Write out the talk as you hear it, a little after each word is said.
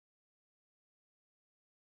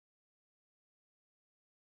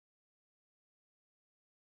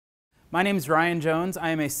My name is Ryan Jones. I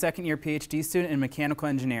am a second-year PhD student in mechanical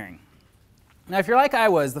engineering. Now, if you're like I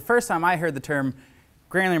was, the first time I heard the term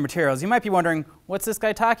granular materials, you might be wondering, what's this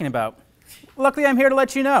guy talking about? Luckily, I'm here to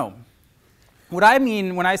let you know. What I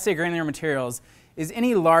mean when I say granular materials is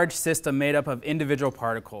any large system made up of individual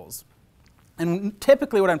particles. And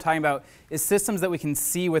typically what I'm talking about is systems that we can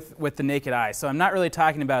see with the naked eye. So I'm not really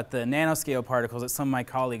talking about the nanoscale particles that some of my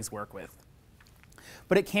colleagues work with.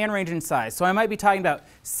 But it can range in size. So I might be talking about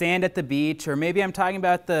sand at the beach, or maybe I'm talking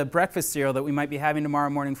about the breakfast cereal that we might be having tomorrow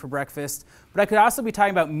morning for breakfast. But I could also be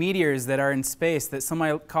talking about meteors that are in space that some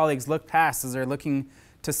of my colleagues look past as they're looking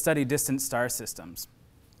to study distant star systems.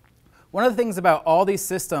 One of the things about all these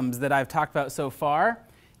systems that I've talked about so far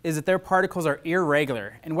is that their particles are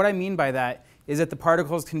irregular. And what I mean by that is that the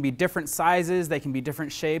particles can be different sizes, they can be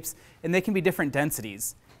different shapes, and they can be different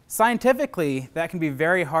densities. Scientifically, that can be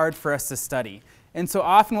very hard for us to study. And so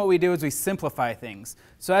often what we do is we simplify things.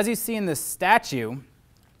 So as you see in this statue,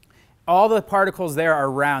 all the particles there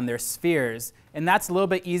are round, they're spheres, and that's a little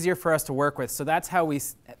bit easier for us to work with. So that's how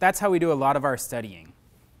we do a lot of our studying.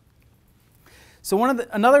 So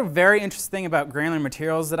another very interesting thing about granular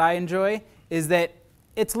materials that I enjoy is that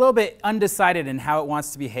it's a little bit undecided in how it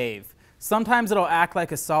wants to behave. Sometimes it'll act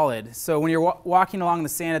like a solid. So when you're walking along the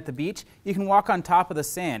sand at the beach, you can walk on top of the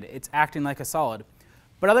sand. It's acting like a solid.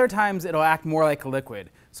 But other times it'll act more like a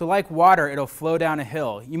liquid. So like water, it'll flow down a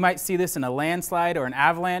hill. You might see this in a landslide or an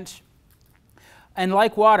avalanche. And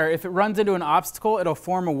like water, if it runs into an obstacle, it'll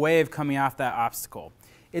form a wave coming off that obstacle.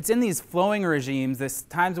 It's in these flowing regimes, this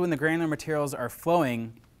times when the granular materials are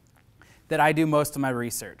flowing, that I do most of my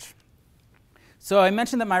research. So I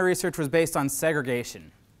mentioned that my research was based on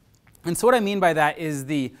segregation. And so what I mean by that is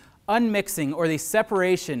the unmixing or the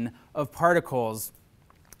separation of particles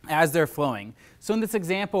as they're flowing. So in this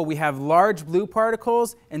example, we have large blue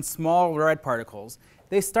particles and small red particles.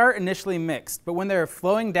 They start initially mixed, but when they're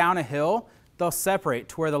flowing down a hill, they'll separate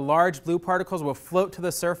to where the large blue particles will float to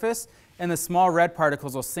the surface and the small red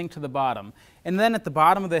particles will sink to the bottom. And then at the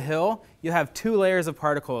bottom of the hill, you have two layers of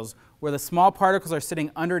particles where the small particles are sitting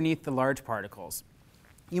underneath the large particles.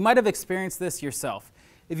 You might have experienced this yourself.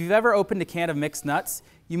 If you've ever opened a can of mixed nuts,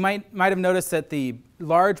 you might have noticed that the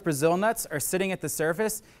large Brazil nuts are sitting at the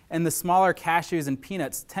surface and the smaller cashews and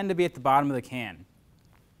peanuts tend to be at the bottom of the can.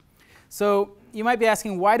 So you might be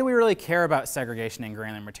asking, why do we really care about segregation in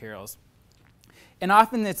granular materials? And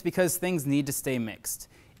often it's because things need to stay mixed.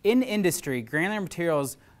 In industry, granular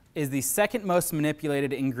materials is the second most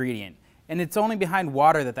manipulated ingredient, and it's only behind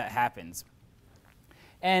water that that happens.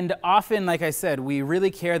 And often, like I said, we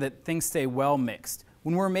really care that things stay well mixed.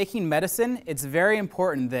 When we're making medicine, it's very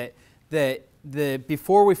important that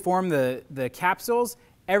before we form the capsules,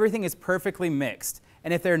 everything is perfectly mixed.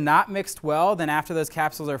 And if they're not mixed well, then after those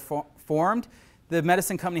capsules are formed, the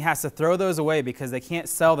medicine company has to throw those away because they can't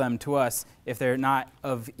sell them to us if they're not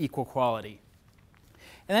of equal quality.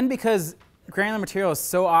 And then because granular material is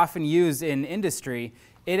so often used in industry,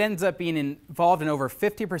 it ends up being involved in over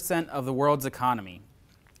 50% of the world's economy.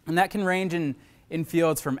 And that can range in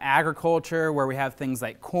fields from agriculture, where we have things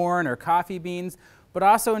like corn or coffee beans, but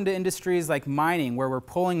also into industries like mining, where we're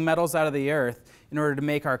pulling metals out of the earth in order to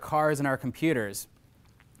make our cars and our computers.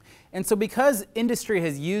 And so because industry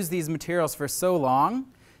has used these materials for so long,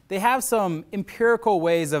 they have some empirical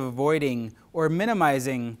ways of avoiding or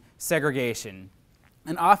minimizing segregation.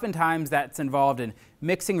 And oftentimes that's involved in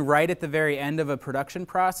mixing right at the very end of a production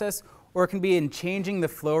process, or it can be in changing the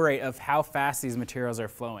flow rate of how fast these materials are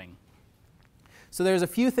flowing. So there's a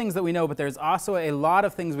few things that we know, but there's also a lot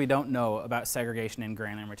of things we don't know about segregation in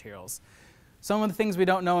granular materials. Some of the things we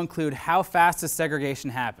don't know include how fast does segregation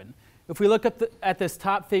happen. If we look at this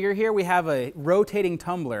top figure here, we have a rotating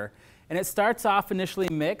tumbler, and it starts off initially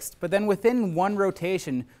mixed, but then within one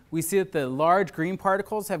rotation, we see that the large green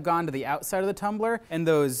particles have gone to the outside of the tumbler, and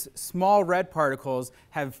those small red particles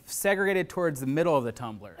have segregated towards the middle of the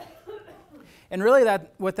tumbler. And really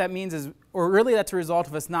what that means is, or really that's a result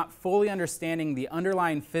of us not fully understanding the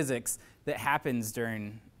underlying physics that happens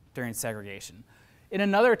during segregation. In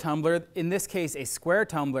another tumbler, in this case a square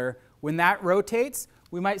tumbler, when that rotates,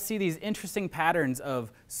 we might see these interesting patterns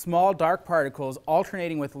of small dark particles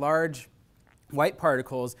alternating with large white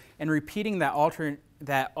particles and repeating that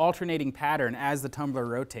alternating pattern as the tumbler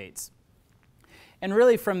rotates. And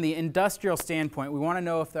really from the industrial standpoint, we want to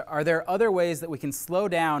know if are there other ways that we can slow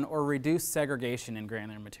down or reduce segregation in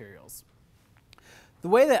granular materials. The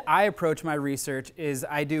way that I approach my research is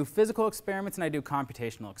I do physical experiments and I do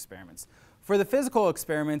computational experiments. For the physical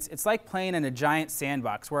experiments, it's like playing in a giant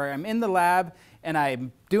sandbox where I'm in the lab and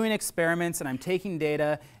I'm doing experiments and I'm taking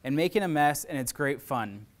data and making a mess, and it's great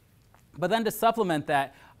fun. But then to supplement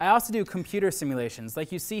that, I also do computer simulations,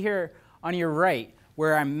 like you see here on your right,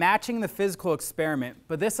 where I'm matching the physical experiment,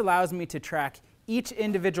 but this allows me to track each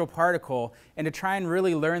individual particle and to try and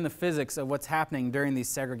really learn the physics of what's happening during these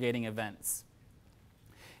segregating events.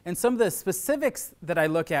 And some of the specifics that I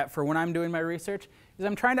look at for when I'm doing my research is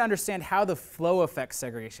I'm trying to understand how the flow affects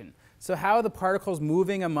segregation. So how the particles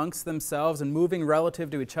moving amongst themselves and moving relative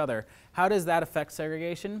to each other, how does that affect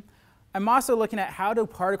segregation? I'm also looking at how do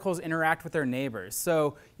particles interact with their neighbors.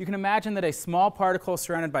 So you can imagine that a small particle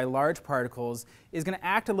surrounded by large particles is going to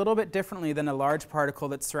act a little bit differently than a large particle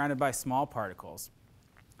that's surrounded by small particles.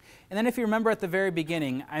 And then if you remember at the very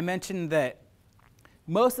beginning, I mentioned that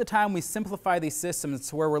most of the time we simplify these systems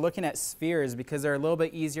to where we're looking at spheres because they're a little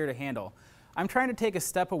bit easier to handle. I'm trying to take a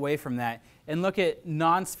step away from that and look at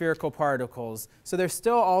non-spherical particles. So they're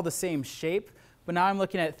still all the same shape, but now I'm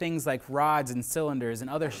looking at things like rods and cylinders and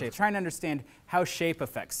other shapes, trying to understand how shape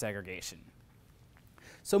affects segregation.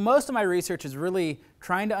 So most of my research is really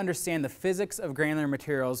trying to understand the physics of granular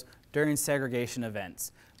materials during segregation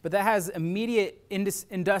events. But that has immediate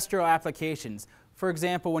industrial applications. For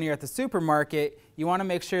example, when you're at the supermarket, you want to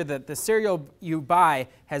make sure that the cereal you buy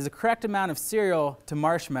has the correct amount of cereal to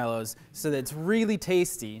marshmallows so that it's really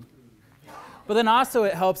tasty. But then also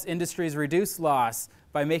it helps industries reduce loss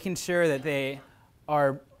by making sure that they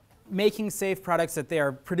are making safe products, that they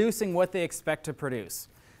are producing what they expect to produce.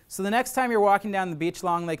 So the next time you're walking down the beach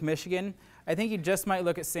along Lake Michigan, I think you just might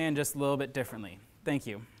look at sand just a little bit differently. Thank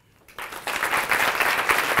you.